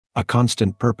a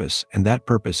constant purpose, and that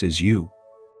purpose is you.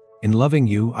 In loving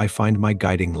you, I find my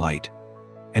guiding light,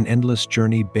 an endless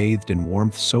journey bathed in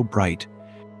warmth so bright.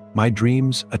 My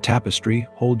dreams, a tapestry,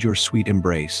 hold your sweet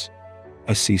embrace,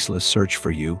 a ceaseless search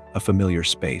for you, a familiar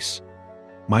space.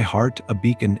 My heart, a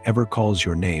beacon, ever calls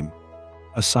your name,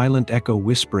 a silent echo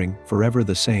whispering, forever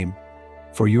the same.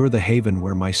 For you're the haven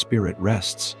where my spirit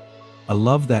rests, a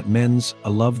love that mends, a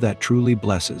love that truly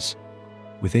blesses.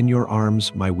 Within your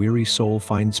arms my weary soul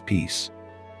finds peace,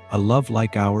 a love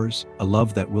like ours, a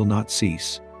love that will not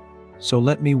cease. So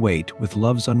let me wait with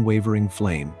love's unwavering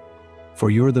flame,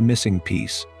 for you're the missing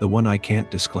piece, the one I can't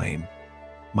disclaim.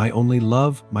 My only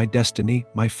love, my destiny,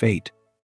 my fate.